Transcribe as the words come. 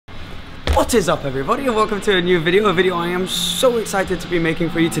What is up, everybody, and welcome to a new video, I am so excited to be making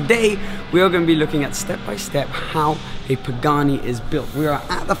for you. Today we are going to be looking at step by step how a Pagani is built. We are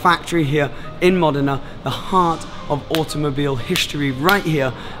at the factory here in Modena, the heart of automobile history right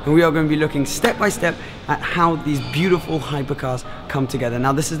here, and we are going to be looking step by step at how these beautiful hypercars come together.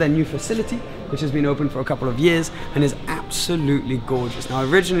 Now, this is their new facility, which has been open for a couple of years and is absolutely gorgeous. Now,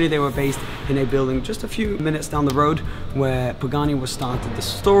 originally they were based in a building just a few minutes down the road where Pagani was started. The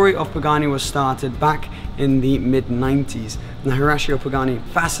story of Pagani was started back in the mid-90s. Now, Horacio Pagani,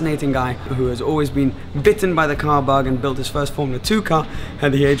 fascinating guy who has always been bitten by the car bug and built his first Formula 2 car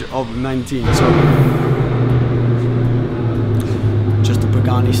at the age of 19. So just a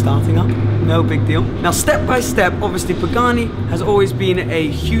Pagani starting up, no big deal. Now, step by step, obviously Pagani has always been a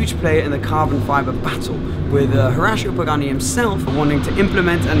huge player in the carbon fiber battle, with Horacio Pagani himself wanting to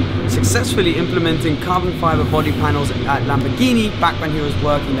implement and successfully implementing carbon fiber body panels at Lamborghini back when he was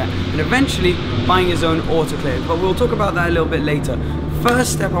working there, and eventually buying his own autoclave. But we'll talk about that a little bit later.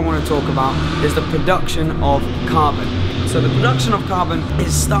 First step I want to talk about is the production of carbon. So the production of carbon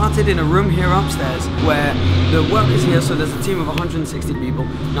is started in a room here upstairs where the workers here, so there's a team of 160 people.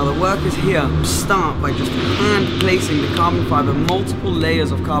 Now the workers here start by just hand placing the carbon fiber, multiple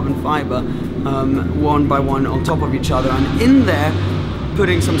layers of carbon fiber, one by one on top of each other, and in there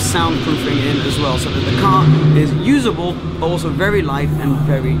putting some soundproofing in as well, so that the car is usable but also very light and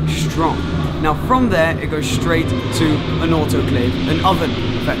very strong. Now from there it goes straight to an autoclave, an oven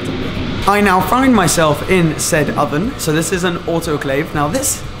effectively. I now find myself in said oven. So this is an autoclave. Now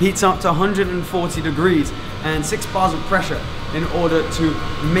this heats up to 140 degrees and 6 bars of pressure in order to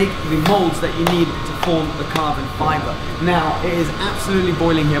make the molds that you need to form the carbon fiber. Now it is absolutely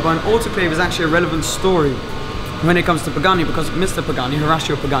boiling here, but an autoclave is actually a relevant story when it comes to Pagani, because Mr. Pagani,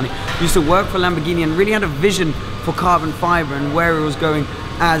 Horacio Pagani, used to work for Lamborghini and really had a vision for carbon fiber and where it was going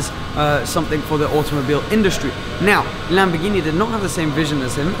as something for the automobile industry. Now, Lamborghini did not have the same vision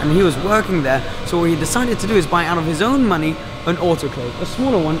as him, and he was working there, so what he decided to do is buy out of his own money an autoclave, a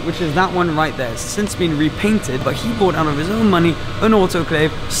smaller one, which is that one right there. It's since been repainted, but he bought out of his own money an autoclave,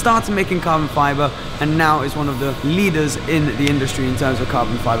 started making carbon fiber, and now is one of the leaders in the industry in terms of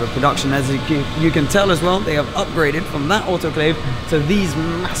carbon fiber production. As you can tell as well, they have upgraded from that autoclave to these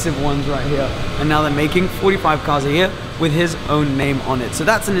massive ones right here, and now they're making 45 cars a year with his own name on it. So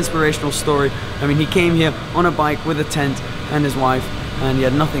that's an inspirational story. I mean, he came here on a bike with a tent and his wife, and he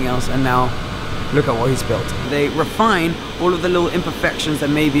had nothing else, and now look at what he's built. They refine all of the little imperfections that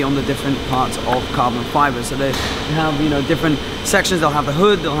may be on the different parts of carbon fiber. So they have, you know, different sections. They'll have the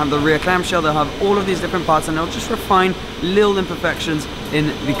hood, they'll have the rear clamshell, they'll have all of these different parts, and they'll just refine little imperfections in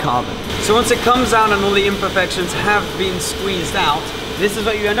the carbon. So once it comes out and all the imperfections have been squeezed out, this is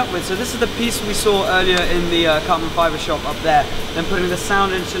what you end up with. So this is the piece we saw earlier in the carbon fiber shop up there. Then putting the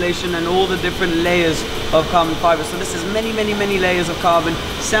sound insulation and all the different layers of carbon fiber. So this is many layers of carbon,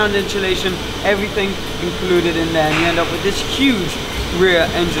 sound insulation, everything included in there. And you end up with this huge rear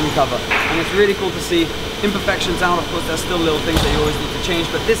engine cover. And it's really cool to see imperfections out. Of course, there's still little things that you always need to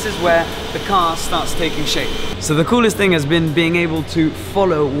change, but this is where the car starts taking shape. So the coolest thing has been being able to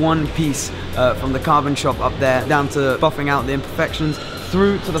follow one piece from the carbon shop up there down to buffing out the imperfections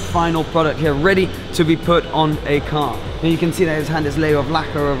through to the final product here, ready to be put on a car. Now you can see that it's had this layer of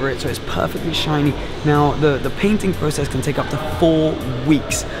lacquer over it, so it's perfectly shiny. Now the painting process can take up to 4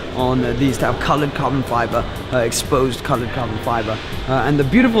 weeks on these to have colored carbon fiber, exposed colored carbon fiber. And the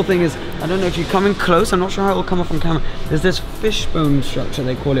beautiful thing is, I don't know if you come in close, I'm not sure how it will come up on camera, there's this fishbone structure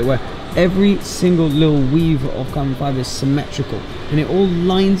they call it, where every single little weave of carbon fiber is symmetrical and it all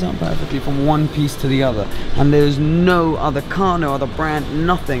lines up perfectly from one piece to the other, and there's no other car, no other brand,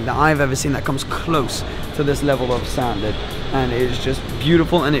 nothing that I've ever seen that comes close to this level of standard. And it is just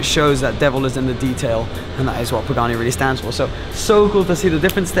beautiful, and it shows that devil is in the detail, and that is what Pagani really stands for. So cool to see the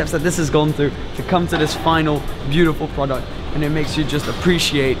different steps that this has gone through to come to this final beautiful product, and it makes you just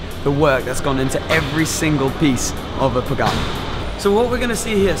appreciate the work that's gone into every single piece of a Pagani. So what we're going to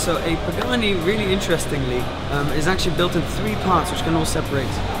see here, so a Pagani, really interestingly, is actually built in 3 parts which can all separate.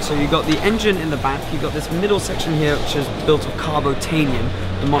 So you got the engine in the back, you got this middle section here which is built of carbotanium,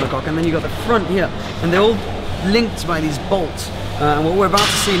 the monocoque, and then you got the front here, and they're all linked by these bolts. And what we're about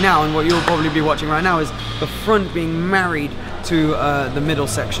to see now, and what you'll probably be watching right now, is the front being married to the middle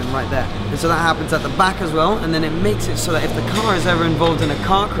section right there. And so that happens at the back as well, and then it makes it so that if the car is ever involved in a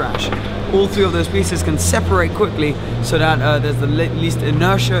car crash, all 3 of those pieces can separate quickly, so that there's the least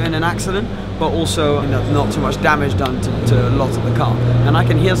inertia in an accident, but also, you know, not too much damage done to a lot of the car. And I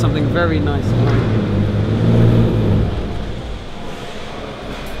can hear something very nice.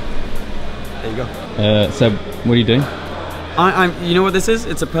 There you go. So what are you doing? You know what this is?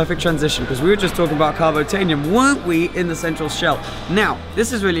 It's a perfect transition because we were just talking about carbotanium, weren't we, in the central shell? Now,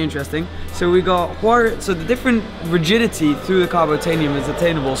 this is really interesting. So we got so the different rigidity through the carbotanium is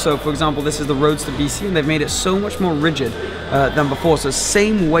attainable. So for example, this is the Roadster BC and they've made it so much more rigid than before. So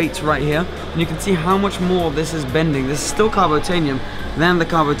same weight right here. And you can see how much more this is bending. This is still carbotanium than the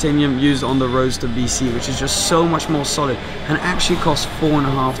carbotanium used on the Roadster BC, which is just so much more solid and actually costs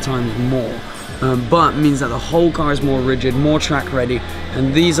 4.5 times more. But means that the whole car is more rigid, more track ready,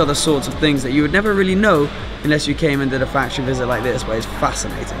 and these are the sorts of things that you would never really know unless you came and did a factory visit like this, but it's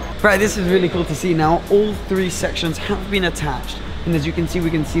fascinating. Right, this is really cool to see now. All 3 sections have been attached, and as you can see,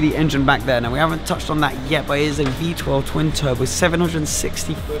 we can see the engine back there. Now, we haven't touched on that yet, but it is a V12 twin turbo,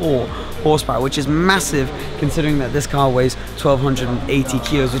 764 horsepower, which is massive considering that this car weighs 1,280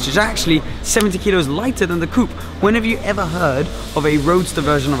 kilos, which is actually 70 kilos lighter than the coupe. When have you ever heard of a roadster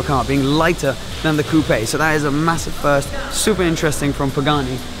version of a car being lighter than the coupe? So that is a massive first, super interesting from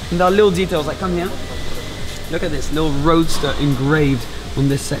Pagani. And there are little details like, come here, look at this little roadster engraved on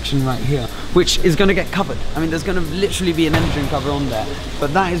this section right here, which is going to get covered. I mean, there's going to literally be an engine cover on there,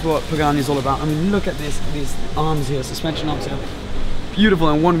 but that is what Pagani is all about. I mean, look at this, these arms here, suspension arms here, beautiful.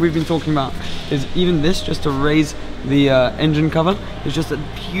 And one we've been talking about is even this, just to raise the engine cover, is just a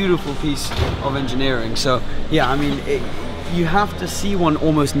beautiful piece of engineering. So yeah, I mean, you have to see one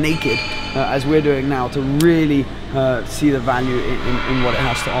almost naked, as we're doing now, to really see the value in what it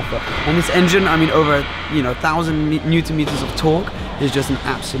has to offer. And this engine, I mean, over 1,000 Newton meters of torque, is just an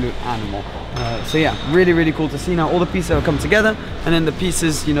absolute animal. So yeah, really, really cool to see now all the pieces have come together, and then the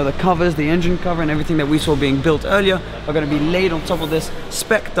pieces, the covers, the engine cover and everything that we saw being built earlier are going to be laid on top of this,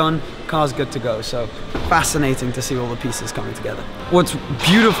 spec done, car's good to go. So fascinating to see all the pieces coming together. What's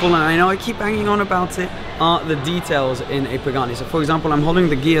beautiful, and I know I keep banging on about it, are the details in a Pagani. So for example, I'm holding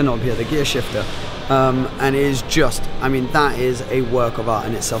the gear knob here, the gear shifter, and it is just, I mean, that is a work of art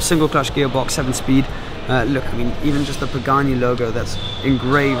in itself. Single clutch gearbox, 7-speed. Look, I mean, even just the Pagani logo that's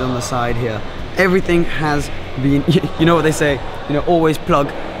engraved on the side here. Everything has been, you know what they say, always plug.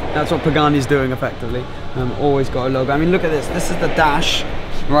 That's what Pagani's doing effectively. Always got a logo. I mean, look at this. This is the dash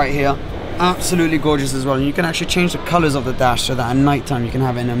right here. Absolutely gorgeous as well. And you can actually change the colors of the dash so that at night time you can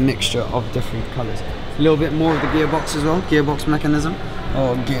have it in a mixture of different colors. A little bit more of the gearbox as well, gearbox mechanism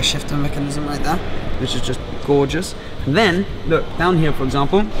or gear shifter mechanism right there, which is just gorgeous. And then look down here, for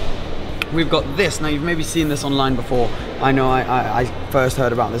example, we've got this. Now, you've maybe seen this online before. I know I first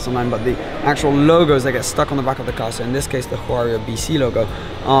heard about this online, but the actual logos that get stuck on the back of the car, so in this case the Huayra BC logo,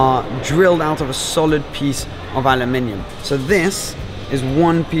 are drilled out of a solid piece of aluminium. So this is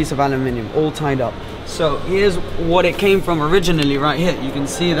one piece of aluminium all tied up. So here's what it came from originally right here. You can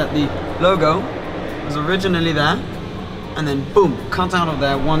see that the logo was originally there, and then boom, cut out of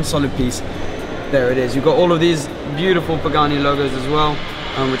there, one solid piece. There it is. You've got all of these beautiful Pagani logos as well,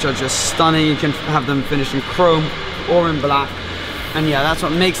 which are just stunning. You can have them finished in chrome or in black, and yeah, that's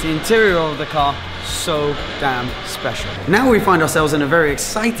what makes the interior of the car so damn special. Now we find ourselves in a very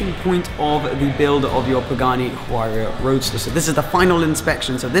exciting point of the build of your Pagani Huayra Roadster. So this is the final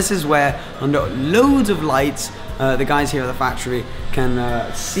inspection. So this is where, under loads of lights, the guys here at the factory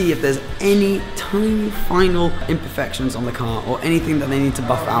can see if there's any tiny final imperfections on the car or anything that they need to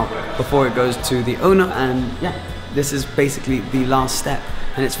buff out before it goes to the owner. And yeah, this is basically the last step,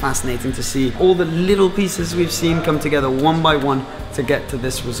 and it's fascinating to see all the little pieces we've seen come together one by one to get to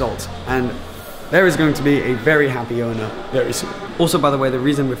this result. And there is going to be a very happy owner very soon. Also, by the way, the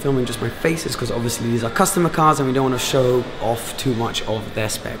reason we're filming just my face is because obviously these are customer cars and we don't want to show off too much of their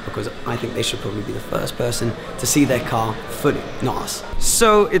spec, because I think they should probably be the first person to see their car fully, not us.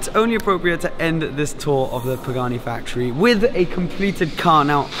 So it's only appropriate to end this tour of the Pagani factory with a completed car.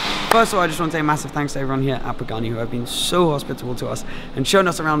 Now, first of all, I just want to say a massive thanks to everyone here at Pagani who have been so hospitable to us and shown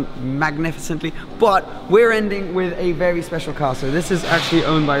us around magnificently. But we're ending with a very special car. So this is actually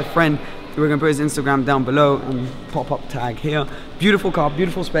owned by a friend. We're going to put his Instagram down below and pop-up tag here. Beautiful car,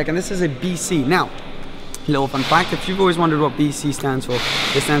 beautiful spec, and this is a BC. Now, little fun fact, if you've always wondered what BC stands for,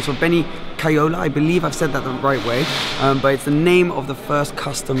 it stands for Benny Caiola. I believe I've said that the right way, but it's the name of the first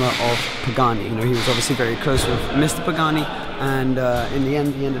customer of Pagani. He was obviously very close with Mr. Pagani, and in the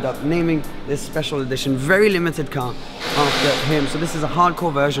end he ended up naming this special edition, very limited car after him. So this is a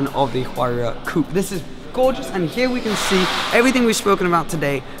hardcore version of the Huayra Coupe. This is gorgeous, and here we can see everything we've spoken about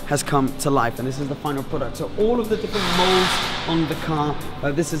today has come to life, and this is the final product. So all of the different molds on the car,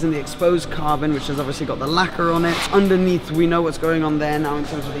 this is in the exposed carbon, which has obviously got the lacquer on it. Underneath, we know what's going on there now in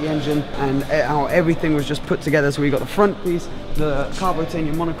terms of the engine and how everything was just put together. So we got the front piece, the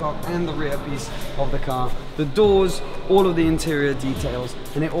carbotanium monocoque, and the rear piece of the car, the doors, all of the interior details,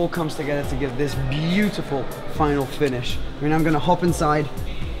 and it all comes together to give this beautiful final finish. I mean, I'm gonna hop inside.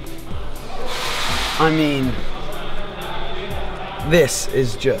 I mean, this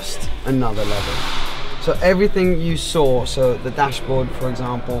is just another level. So everything you saw, so the dashboard, for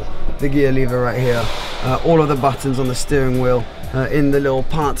example, the gear lever right here, all of the buttons on the steering wheel, in the little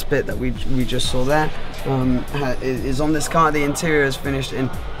parts bit that we just saw there, is on this car. The interior is finished in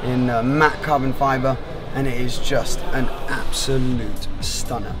matte carbon fiber, and it is just an absolute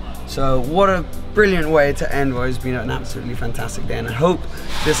stunner. So what a brilliant way to end what has been an absolutely fantastic day, and I hope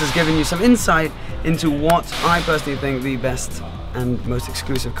this has given you some insight into what I personally think the best and most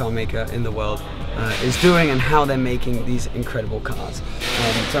exclusive car maker in the world is doing, and how they're making these incredible cars.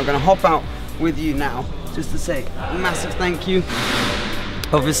 So I'm going to hop out with you now just to say a massive thank you.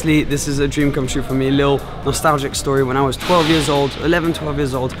 Obviously, this is a dream come true for me, a little nostalgic story. When I was 12 years old, 11, 12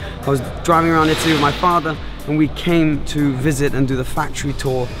 years old, I was driving around Italy with my father, and we came to visit and do the factory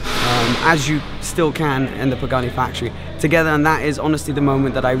tour, as you still can in the Pagani factory together, and that is honestly the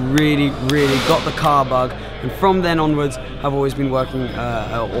moment that I really got the car bug, and from then onwards I've always been working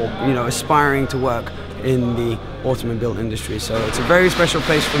or aspiring to work in the automobile industry. So it's a very special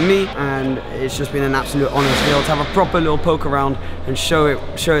place for me, and it's just been an absolute honor to be able to have a proper little poke around and show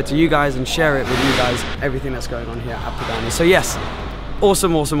it to you guys and share it with you guys, everything that's going on here at Pagani. So yes,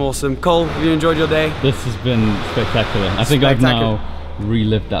 awesome. Cole, have you enjoyed your day? This has been spectacular. I think I've now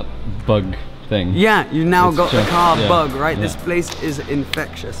relived that bug thing. Yeah, you now got the car bug, right? Yeah. This place is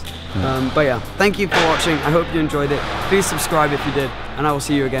infectious. Yeah. But yeah, thank you for watching. I hope you enjoyed it. Please subscribe if you did, and I will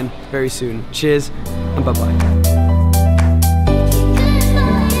see you again very soon. Cheers, and bye-bye.